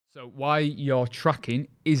So why your tracking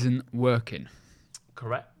isn't working.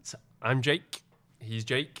 Correct. I'm Jake. He's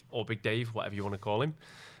Jake, or Big Dave, whatever you want to call him.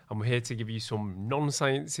 And we're here to give you some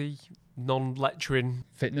non-sciencey, non-lecturing...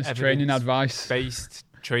 Fitness training advice. Based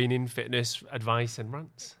training, fitness, advice and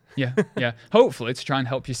rants. Yeah. Hopefully to try and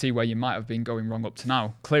help you see where you might have been going wrong up to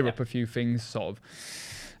now. Clear up a few things, sort of,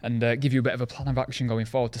 and give you a bit of a plan of action going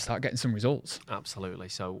forward to start getting some results. Absolutely.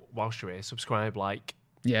 So whilst you're here, subscribe, like...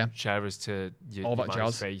 Yeah. Share us to your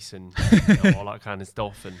MySpace and all that kind of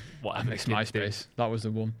stuff and whatever. I missed MySpace. That was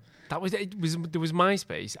the one. There was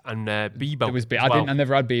MySpace and Bebo. There was I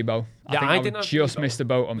never had Bebo. I didn't have just Bebo. missed the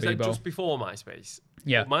boat on was Bebo. Like just before MySpace.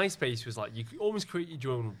 Yeah. But MySpace was like you almost created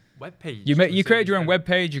your own web page. You created your own web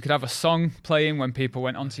page. You could have a song playing when people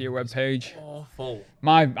went onto your web page. Awful.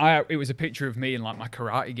 It was a picture of me in like my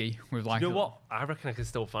karate gi with like. You know what? I reckon I can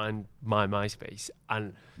still find my MySpace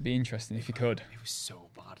and be interesting if you could. It was so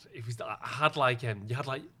bad. It was. I had like you had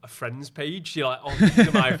like a friends page. You're like, oh, these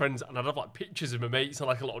are my friends, and I'd have like pictures of my mates and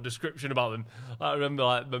like a little description about them. I remember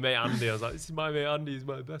like my mate Andy. I was like, this is my mate Andy. He's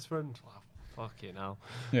my best friend. Fucking hell.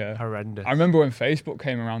 Yeah. Horrendous. I remember when Facebook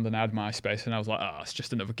came around and I had MySpace and I was like, it's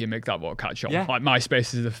just another gimmick that won't catch on. Yeah. Like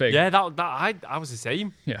MySpace is the thing. Yeah, I was the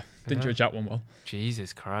same. Yeah. Didn't judge that one well.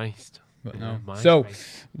 Jesus Christ. But no. So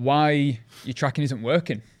why your tracking isn't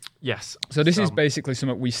working? Yes. So this is basically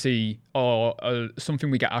something we see or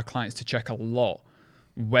something we get our clients to check a lot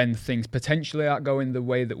when things potentially aren't going the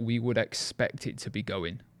way that we would expect it to be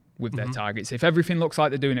going with their targets. If everything looks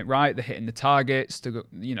like they're doing it right, they're hitting the targets,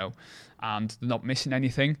 and they're not missing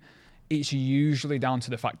anything, it's usually down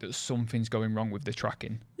to the fact that something's going wrong with the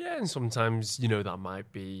tracking. Yeah, and sometimes, that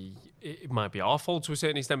might be our fault to a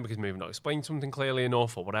certain extent because maybe not explained something clearly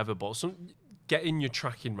enough or whatever, but getting your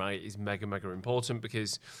tracking right is mega, mega important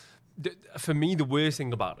because for me, the worst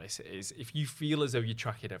thing about this is if you feel as though you're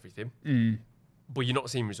tracking everything, but you're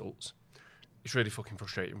not seeing results, it's really fucking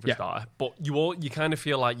frustrating for a starter. But you kind of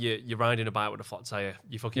feel like you're riding a bike with a flat tire.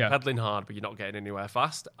 You're fucking pedaling hard, but you're not getting anywhere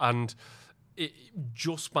fast. And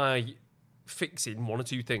just by fixing one or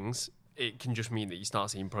two things, it can just mean that you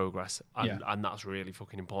start seeing progress. And that's really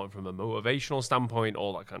fucking important from a motivational standpoint,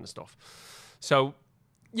 all that kind of stuff. So,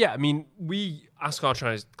 yeah, I mean, we ask our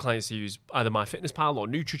clients to use either MyFitnessPal or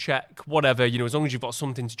NutriCheck, whatever, as long as you've got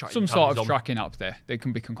something to track. Some sort of tracking app there they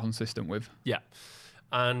can become consistent with. Yeah.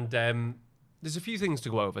 And there's a few things to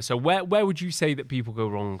go over. So where would you say that people go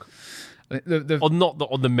wrong? Or not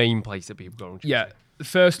on the main place that people go wrong? Yeah.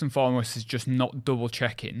 First and foremost is just not double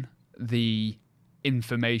checking the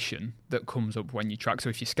information that comes up when you track. So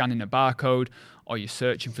if you're scanning a barcode or you're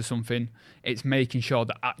searching for something, it's making sure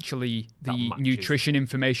that actually the nutrition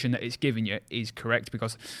information that it's giving you is correct.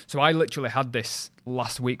 So I literally had this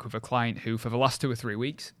last week with a client who for the last 2 or 3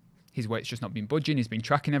 weeks, his weight's just not been budging. He's been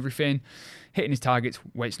tracking everything, hitting his targets,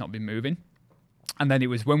 weight's not been moving. And then it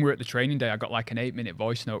was when we were at the training day, I got like an 8-minute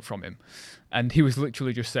voice note from him. And he was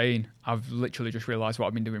literally just saying, I've literally just realised what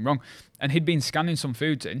I've been doing wrong. And he'd been scanning some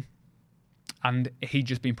foods in and he'd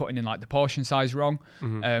just been putting in like the portion size wrong.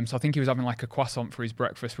 So I think he was having like a croissant for his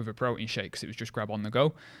breakfast with a protein shake because it was just grab on the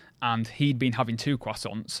go. And he'd been having 2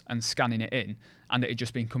 croissants and scanning it in and it had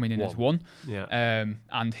just been coming in as one. Yeah.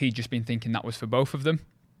 And he'd just been thinking that was for both of them.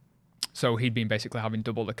 So he'd been basically having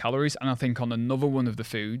double the calories. And I think on another one of the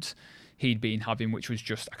foods he'd been having, which was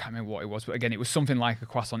just, I can't remember what it was, but again, it was something like a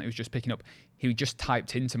croissant. It was just picking up, he just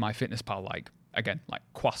typed into MyFitnessPal, like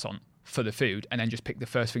croissant for the food, and then just picked the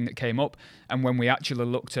first thing that came up. And when we actually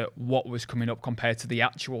looked at what was coming up compared to the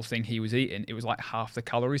actual thing he was eating, it was like half the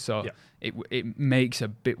calories. So it makes a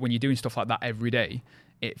bit, when you're doing stuff like that every day,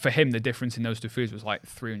 for him, the difference in those 2 foods was like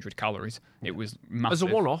 300 calories. It was massive. As a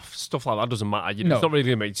one-off, stuff like that doesn't matter. It's not really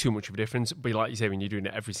going to make too much of a difference. But like you say, when you're doing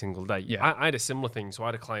it every single day. Yeah. I had a similar thing. So I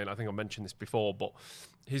had a client, I think I mentioned this before, but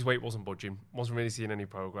his weight wasn't budging, wasn't really seeing any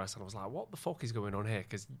progress. And I was like, what the fuck is going on here?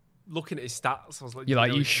 Because looking at his stats, I was like...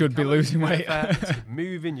 you should be losing weight. You're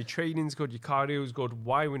moving, your training's good, your cardio's good.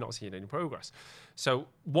 Why are we not seeing any progress? So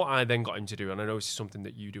what I then got him to do, and I know this is something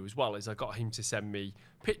that you do as well, is I got him to send me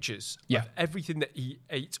pictures of everything that he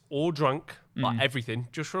ate or drank, like everything,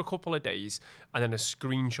 just for a couple of days, and then a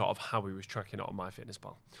screenshot of how he was tracking it on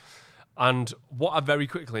MyFitnessPal. And what I very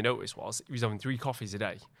quickly noticed was he was having 3 coffees a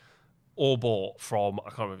day, all bought from, I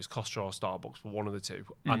can't remember if it's Costa or Starbucks, but one of the two,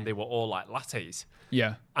 and they were all like lattes.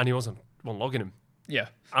 Yeah. And he wasn't logging them. Yeah.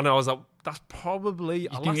 And I was like, that's probably... You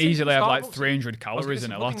can easily have like 300 calories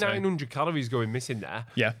in a latte. 900 calories going missing there.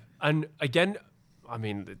 Yeah. And again, I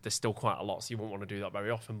mean, there's still quite a lot, so you won't want to do that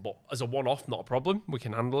very often. But as a one-off, not a problem. We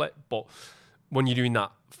can handle it. But when you're doing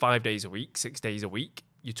that 5 days a week, 6 days a week,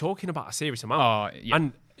 you're talking about a serious amount. Oh, yeah.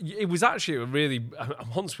 And it was actually a really,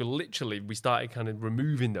 once we started kind of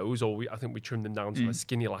removing those, or I think we trimmed them down to a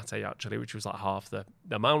skinny latte actually, which was like half the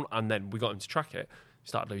amount, and then we got him to track it,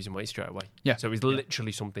 started losing weight straight away. Yeah. So it was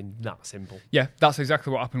literally something that simple. Yeah, that's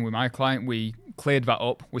exactly what happened with my client. We cleared that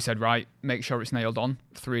up. We said, right, make sure it's nailed on.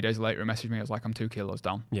 3 days later, he messaged me. I was like, I'm 2 kilos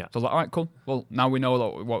down. Yeah. So I was like, all right, cool. Well, now we know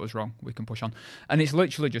what was wrong. We can push on. And it's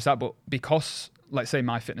literally just that. But because, let's say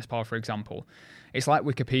MyFitnessPal, for example, it's like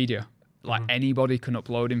Wikipedia. Like anybody can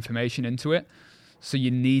upload information into it. So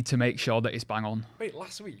you need to make sure that it's bang on. Wait,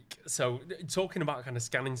 last week, so talking about kind of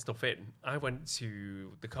scanning stuff in, I went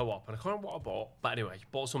to the Co-op and I can't remember what I bought, but anyway,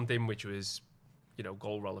 bought something which was,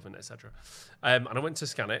 goal relevant, etc. And I went to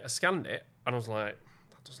scan it. I scanned it and I was like,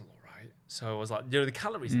 that doesn't look right. So I was like, the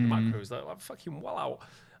calories in the macros, they're like fucking well out.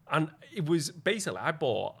 And it was basically, I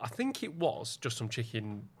think it was just some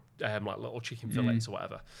chicken, like little chicken fillets or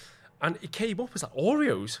whatever. And it came up as like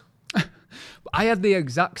Oreos. I had the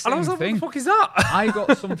exact same and I was like, thing. What the fuck is that? I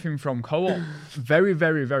got something from Co-op. Very,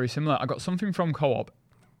 very, very similar. I got something from Co-op.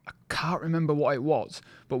 I can't remember what it was,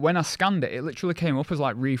 but when I scanned it, it literally came up as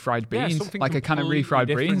like refried beans, like a kind of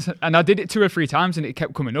refried beans. And I did it 2 or 3 times and it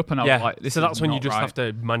kept coming up and I was like, this so is that's when you not just right. have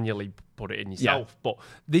to manually put it in yourself. But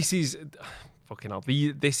this is... Fucking hell.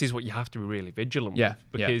 This is what you have to be really vigilant with.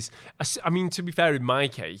 Because, I mean, to be fair, in my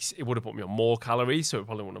case, it would have put me on more calories, so it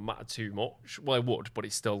probably wouldn't have mattered too much. Well, it would, but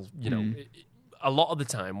it's still, a lot of the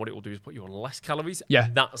time, what it will do is put you on less calories. Yeah,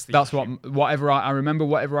 that's issue. Whatever I remember,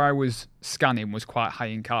 whatever I was scanning was quite high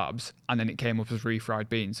in carbs, and then it came up as refried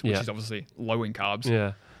beans, which is obviously low in carbs.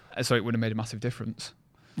 Yeah. So it would have made a massive difference.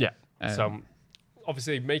 Yeah. So,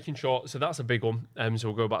 obviously, making sure, so that's a big one. So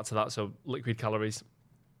we'll go back to that. So, liquid calories.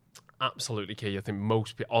 Absolutely key. I think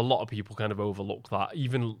a lot of people kind of overlook that.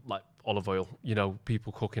 Even like olive oil,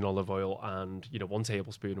 people cooking olive oil and, 1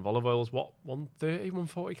 tablespoon of olive oil is what, 130,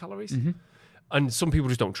 140 calories? And some people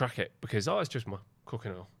just don't track it because, it's just my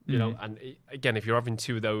cooking oil, And again, if you're having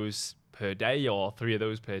 2 of those per day or 3 of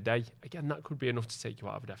those per day, again, that could be enough to take you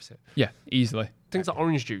out of a deficit. Yeah, easily. Things like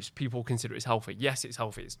orange juice, people consider it's healthy. Yes, it's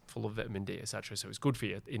healthy. It's full of vitamin D, etc. So it's good for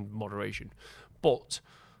you in moderation. But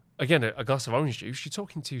again, a glass of orange juice, you're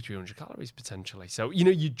talking 200-300 calories potentially. So,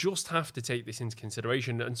 you just have to take this into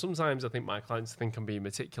consideration. And sometimes I think my clients think I'm being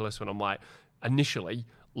meticulous when I'm like, initially,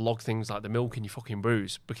 log things like the milk in your fucking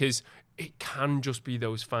brews, because it can just be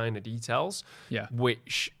those finer details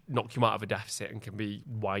which knock you out of a deficit and can be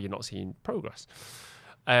why you're not seeing progress.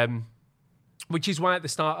 Which is why at the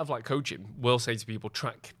start of like coaching, we'll say to people,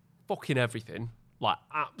 track fucking everything, like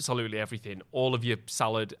absolutely everything, all of your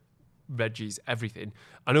salad, veggies, everything.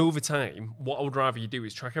 And over time, what I would rather you do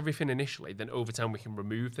is track everything initially, then over time we can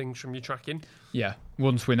remove things from your tracking. Yeah,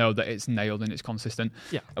 once we know that it's nailed and it's consistent.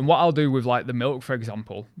 Yeah. And what I'll do with like the milk, for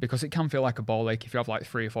example, because it can feel like a ball ache if you have like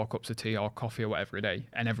 3 or 4 cups of tea or coffee or whatever a day,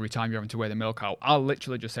 and every time you're having to weigh the milk out, I'll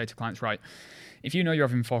literally just say to clients, right, if you know you're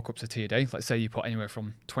having 4 cups of tea a day, let's say you put anywhere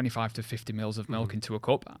from 25 to 50 mils of milk into a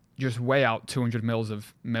cup, just weigh out 200 mils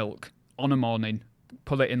of milk on a morning,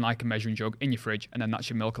 put it in like a measuring jug in your fridge, and then that's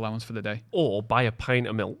your milk allowance for the day. Or buy a pint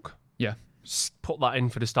of milk. Yeah. Put that in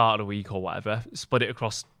for the start of the week or whatever. Split it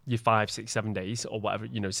across your 5, 6, 7 days or whatever,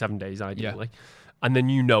 7 days ideally. Yeah. And then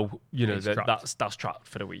that's trapped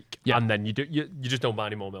for the week. Yeah. And then you just don't buy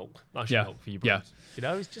any more milk. That's your milk for your brews.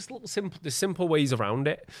 Yeah. It's just there's simple ways around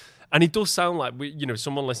it. And it does sound like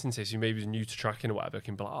someone listening to this who maybe is new to tracking or whatever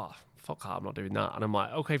can be like, fuck that, I'm not doing that. And I'm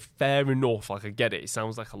like, okay, fair enough. Like, I get it. It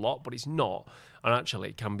sounds like a lot, but it's not. And actually,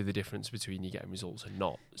 it can be the difference between you getting results and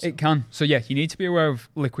not. So. It can. So, yeah, you need to be aware of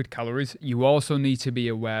liquid calories. You also need to be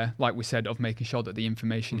aware, like we said, of making sure that the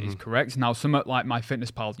information is correct. Now, somewhat like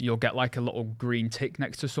MyFitnessPal, you'll get like a little green tick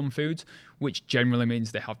next to some foods, which generally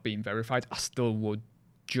means they have been verified. I still would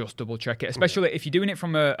just double check it, especially if you're doing it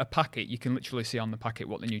from a packet. You can literally see on the packet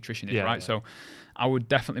what the nutrition is, right? Yeah. So I would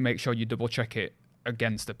definitely make sure you double check it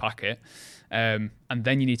against the packet, and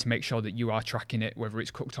then you need to make sure that you are tracking it, whether it's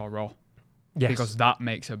cooked or raw. Yes. Because that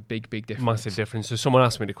makes a big difference. Massive difference. So someone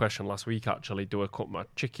asked me the question last week, actually, do I cook my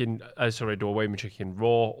chicken, do I weigh my chicken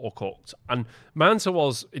raw or cooked? And my answer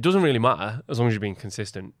was, it doesn't really matter as long as you're being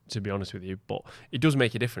consistent, to be honest with you, but it does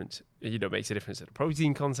make a difference. It makes a difference to the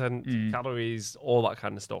protein content, calories, all that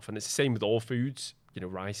kind of stuff. And it's the same with all foods.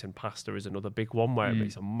 Rice and pasta is another big one where it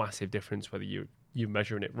makes a massive difference whether you're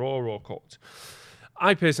measuring it raw or cooked.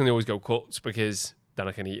 I personally always go cooked because then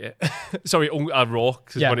I can eat it. Sorry, raw.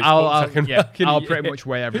 Yeah, when it's I'll pretty much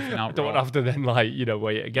weigh everything out. I don't have to then weigh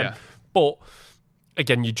it again. Yeah. But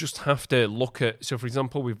again, you just have to look at. So, for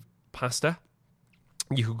example, with pasta,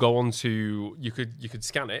 you could go on to you could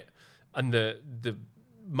scan it, and the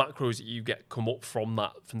macros that you get come up from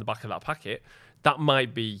the back of that packet. That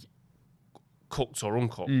might be cooked or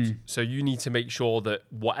uncooked. So you need to make sure that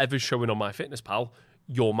whatever's showing on MyFitnessPal,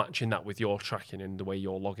 you're matching that with your tracking and the way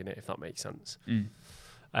you're logging it, if that makes sense.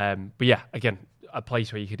 But yeah, again, a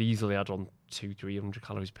place where you could easily add on 200-300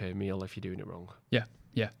 calories per meal if you're doing it wrong.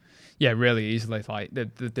 Yeah, really easily. Like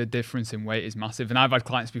the difference in weight is massive. And I've had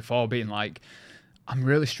clients before being like, I'm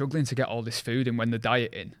really struggling to get all this food in when they're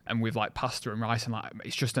dieting, and with like pasta and rice, and like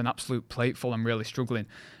it's just an absolute plateful. I'm really struggling.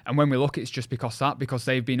 And when we look, it's just because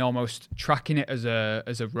they've been almost tracking it as a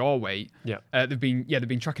raw weight. They've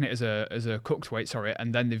been tracking it as a cooked weight,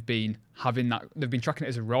 and then they've been tracking it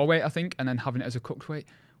as a raw weight, I think, and then having it as a cooked weight.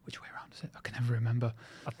 Which way around is it? I can never remember.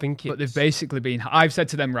 But they've basically been. I've said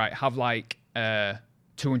to them, right, have like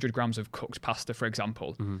 200 grams of cooked pasta, for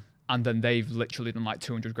example, and then they've literally done like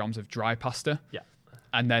 200 grams of dry pasta.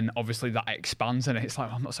 And then obviously that expands, and it's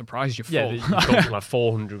like, I'm not surprised you're full. Yeah, you've got like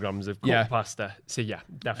 400 grams of cooked pasta. So yeah,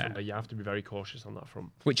 definitely, you have to be very cautious on that front.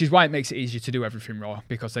 Which is why it makes it easier to do everything raw,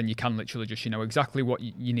 because then you can literally just, you know, exactly what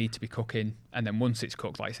you need to be cooking, and then once it's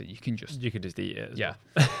cooked, like I said, you can just eat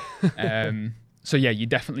it. So yeah, you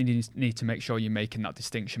definitely need to make sure you're making that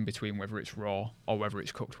distinction between whether it's raw or whether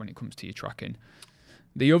it's cooked when it comes to your tracking.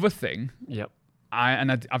 The other thing,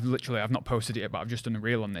 I've not posted it yet, but I've just done a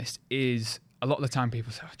reel on this, is a lot of the time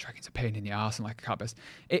people say, tracking's a pain in the arse and like I can't best.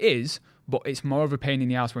 It is, but it's more of a pain in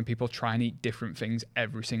the arse when people try and eat different things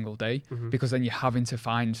every single day, because then you're having to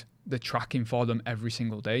find the tracking for them every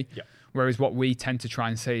single day. Whereas what we tend to try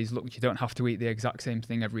and say is, look, you don't have to eat the exact same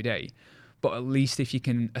thing every day, but at least if you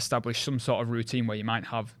can establish some sort of routine where you might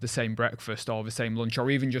have the same breakfast or the same lunch,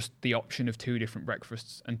 or even just the option of 2 different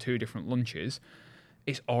breakfasts and 2 different lunches,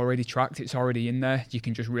 it's already tracked, it's already in there. You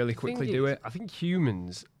can just really quickly do it. I think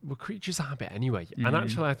humans, we're creatures of habit anyway. And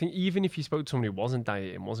actually, I think even if you spoke to somebody who wasn't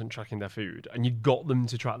dieting, wasn't tracking their food, and you got them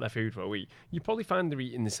to track their food for a week, you probably find they're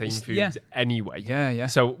eating the same foods anyway.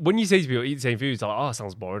 So when you say to people, eat the same foods, they're like, oh, that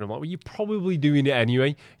sounds boring. I'm like, well, you're probably doing it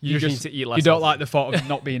anyway. You just need to eat less. You don't like the thought of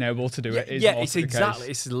not being able to do it.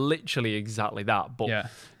 It's literally exactly that. But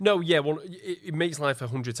it makes life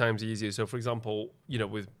 100 times easier. So for example, you know,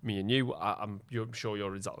 with me and you, I'm sure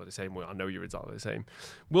you're exactly the same way. I know you're exactly the same.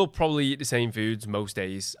 We'll probably eat the same foods most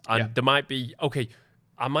days. And there might be,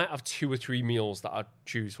 I might have 2 or 3 meals that I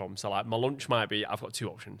choose from. So like my lunch might be, I've got 2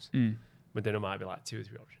 options. My dinner might be like 2 or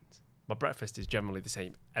 3 options. My breakfast is generally the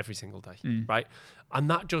same every single day, right? And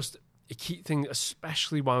that just, it keeps things,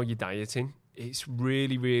 especially while you're dieting, it's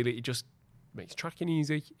really, really, it just makes tracking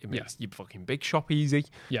easy. It makes your fucking big shop easy.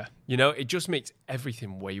 You know, it just makes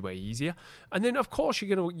everything way, way easier. And then of course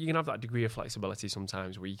you're gonna have that degree of flexibility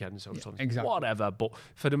sometimes, weekends, sometimes whatever. But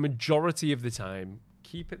for the majority of the time,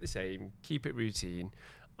 keep it the same, keep it routine,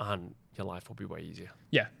 and your life will be way easier.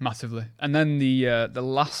 Yeah, massively. And then the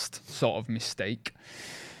last sort of mistake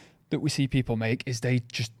that we see people make is they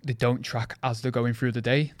don't track as they're going through the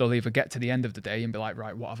day. They'll either get to the end of the day and be like,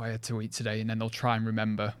 right, what have I had to eat today? And then they'll try and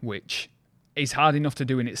remember, which is hard enough to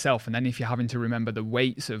do in itself. And then if you're having to remember the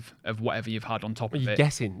weights of whatever you've had on top of it.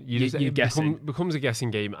 Guessing. You're guessing. Becomes a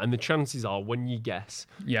guessing game. And the chances are when you guess,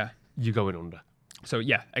 you're going under. So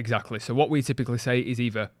yeah, exactly. So what we typically say is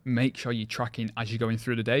either make sure you're tracking as you're going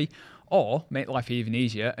through the day, or make life even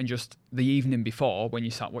easier and just the evening before, when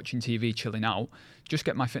you start watching TV, chilling out, just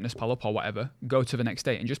get MyFitnessPal up or whatever, go to the next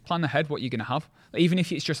day and just plan ahead what you're going to have. Even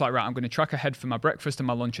if it's just like, right, I'm going to track ahead for my breakfast and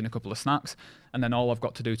my lunch and a couple of snacks, and then all I've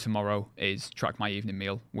got to do tomorrow is track my evening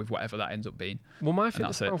meal with whatever that ends up being. Well,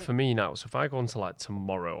 MyFitnessPal for me now, so if I go into like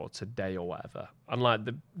tomorrow or today or whatever, and like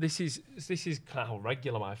this is kind of how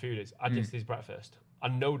regular my food is. I guess this breakfast,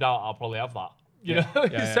 and no doubt I'll probably have that. You know,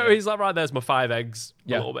 so he's like, right, there's my 5 eggs,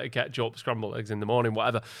 a little bit of ketchup, scrambled eggs in the morning,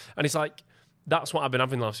 whatever. And it's like, that's what I've been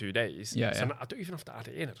having the last few days. So I don't even have to add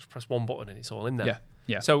it in. I just press one button and it's all in there.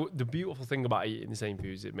 So the beautiful thing about eating the same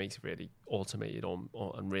foods, it makes it really automated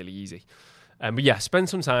and really easy. But yeah, spend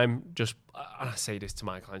some time and I say this to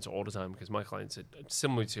my clients all the time, because my clients are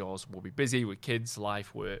similar to yours, will be busy with kids,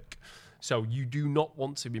 life, work. So you do not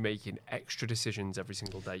want to be making extra decisions every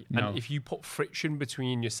single day. No. And if you put friction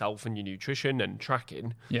between yourself and your nutrition and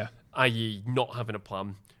tracking, i.e. not having a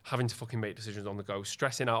plan, having to fucking make decisions on the go,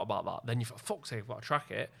 stressing out about that, then you for fuck's sake, I've got to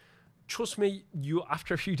track it. Trust me,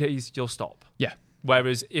 after a few days, you'll stop.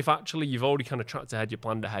 Whereas if actually you've already kind of tracked ahead, you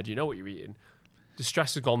planned ahead, you know what you're eating, the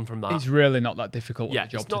stress has gone from that. It's really not that difficult of a job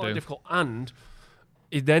to do. It's not that difficult. And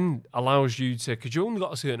it then allows you to, because you've only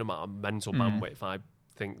got a certain amount of mental bandwidth, I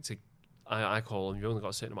think, I call them, you've only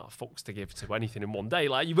got a certain amount of fucks to give to anything in one day.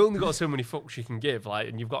 Like, you've only got so many fucks you can give, like,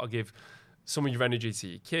 and you've got to give some of your energy to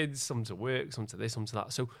your kids, some to work, some to this, some to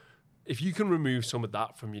that. So if you can remove some of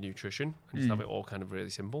that from your nutrition and just have it all kind of really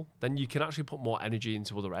simple, then you can actually put more energy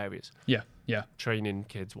into other areas. Yeah, yeah. Training,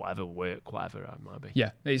 kids, whatever, work, whatever it might be.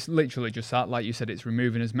 Yeah, it's literally just that. Like you said, it's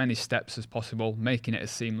removing as many steps as possible, making it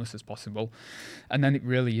as seamless as possible. And then it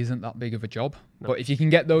really isn't that big of a job. No. But if you can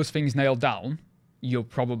get those things nailed down, you'll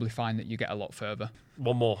probably find that you get a lot further.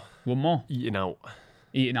 One more. Eating out.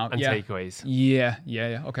 And takeaways.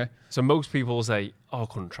 Yeah. Okay. So most people say, I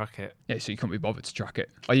couldn't track it. Yeah, so you couldn't be bothered to track it.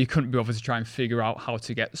 Or you couldn't be bothered to try and figure out how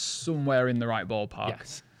to get somewhere in the right ballpark.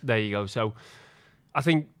 Yes, there you go. So I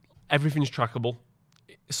think everything's trackable.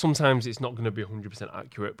 Sometimes it's not going to be 100%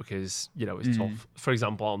 accurate because, it's tough. For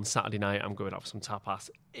example, on Saturday night, I'm going to have some tapas.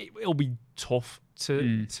 It'll be tough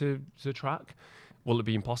to track. Will it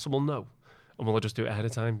be impossible? No. And will I just do it ahead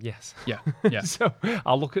of time? Yes. Yeah. So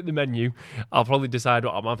I'll look at the menu. I'll probably decide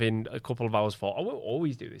what I'm having a couple of hours for. I won't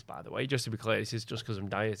always do this, by the way, just to be clear. This is just because I'm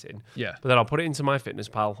dieting. Yeah. But then I'll put it into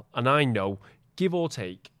MyFitnessPal, and I know, give or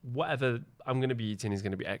take, whatever I'm going to be eating is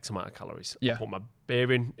going to be X amount of calories. Yeah. I'll put my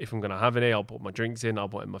beer in if I'm going to have any. I'll put my drinks in. I'll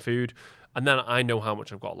put in my food. And then I know how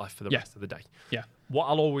much I've got left for the rest of the day. Yeah. What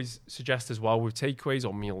I'll always suggest as well with takeaways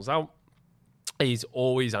or meals out is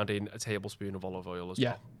always add in a tablespoon of olive oil as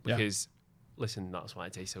well. Because... listen, that's why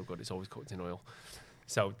it tastes so good. It's always cooked in oil.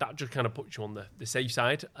 So that just kind of puts you on the safe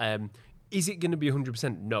side. Is it going to be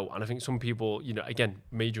 100%? No. And I think some people, again,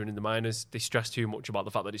 majoring in the minors, they stress too much about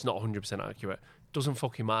the fact that it's not 100% accurate. Doesn't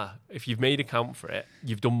fucking matter. If you've made a count for it,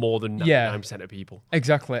 you've done more than 99% of people.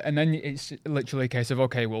 Exactly. And then it's literally a case of,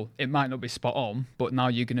 okay, well, it might not be spot on, but now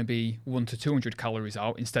you're going to be 100 to 200 calories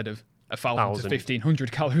out instead of 1,000 to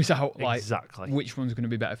 1,500 calories out. Like, exactly. Which one's going to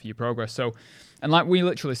be better for your progress? So, and like we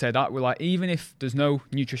literally say that, we're like, even if there's no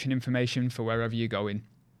nutrition information for wherever you're going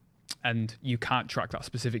and you can't track that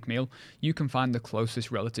specific meal, you can find the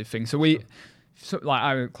closest relative thing. So like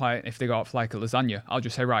our client, if they go out for like a lasagna, I'll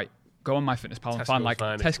just say, right, go on MyFitnessPal and find like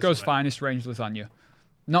Tesco's finest range lasagna.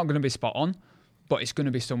 Not going to be spot on, but it's going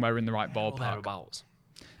to be somewhere in the right ballpark. Thereabouts.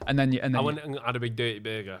 And then I went and had a big dirty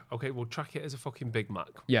burger. Okay, we'll track it as a fucking Big Mac.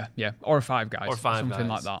 Yeah, or a Five Guys, or something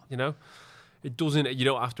like that. It doesn't. You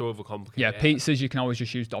don't have to overcomplicate. Yeah, pizzas you can always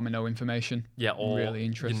just use Domino information. Yeah, or really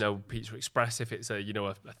interesting. Pizza Express if it's a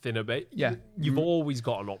thinner bit. Yeah, you've always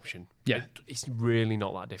got an option. Yeah, it's really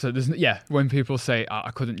not that different. So when people say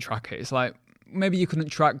I couldn't track it, it's like maybe you couldn't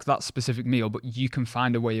track that specific meal, but you can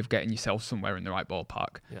find a way of getting yourself somewhere in the right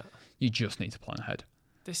ballpark. Yeah, you just need to plan ahead.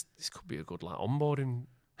 This could be a good onboarding.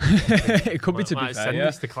 It could be, to be fair. Send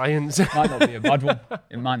this to clients. It might not be a bad one.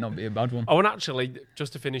 It might not be a bad one. Oh, and actually,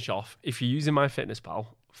 just to finish off, if you're using MyFitnessPal,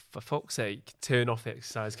 for fuck's sake, turn off the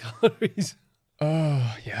exercise calories.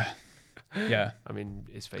 Oh, yeah. I mean,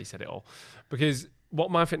 his face said it all. Because what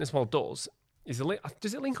MyFitnessPal does is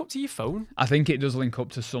does it link up to your phone? I think it does link up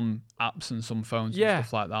to some apps and some phones and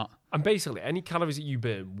stuff like that. And basically, any calories that you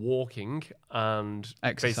burn walking and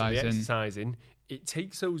exercising, it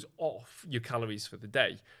takes those off your calories for the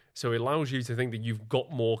day. So it allows you to think that you've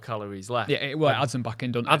got more calories left. Yeah, it adds them back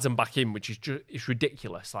in, doesn't it? Adds them back in, which is it's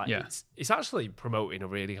ridiculous. It's actually promoting a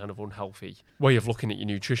really kind of unhealthy way of looking at your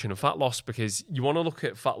nutrition and fat loss, because you want to look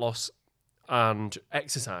at fat loss and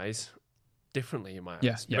exercise differently, in my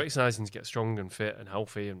eyes. You're exercising to get strong and fit and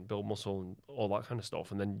healthy and build muscle and all that kind of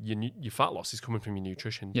stuff, and then your fat loss is coming from your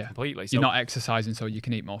nutrition completely. So you're not exercising so you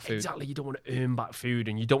can eat more food. Exactly. You don't want to earn back food,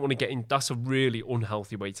 and you don't want to get in. That's a really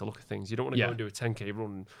unhealthy way to look at things. You don't want to go and do a 10k run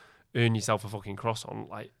and earn yourself a fucking cross on.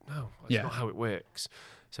 Like, no, that's not how it works.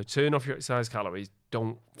 So turn off your exercise calories.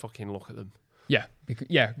 Don't fucking look at them.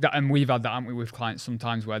 And we've had that, haven't we, with clients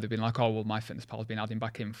sometimes where they've been like, oh, well, MyFitnessPal's been adding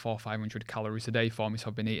back in 400-500 calories a day for me, so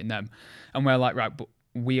I've been eating them. And we're like, right, but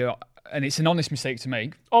we are, and it's an honest mistake to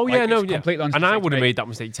make. Oh, yeah, completely honest. And I would have made that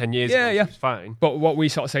mistake 10 years ago. Yeah. It's fine. But what we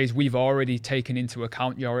sort of say is we've already taken into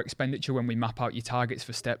account your expenditure when we map out your targets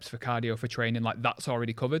for steps, for cardio, for training. Like, that's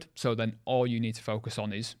already covered. So then all you need to focus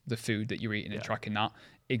on is the food that you're eating and tracking that.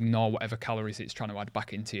 Ignore whatever calories it's trying to add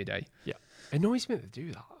back into your day. Yeah. It annoys me that they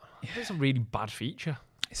do that. Yeah. It's a really bad feature.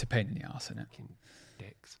 It's a pain in the arse, isn't it?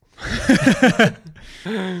 Dicks.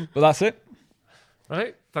 Well, that's it.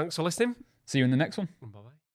 Right. Thanks for listening. See you in the next one. Bye-bye.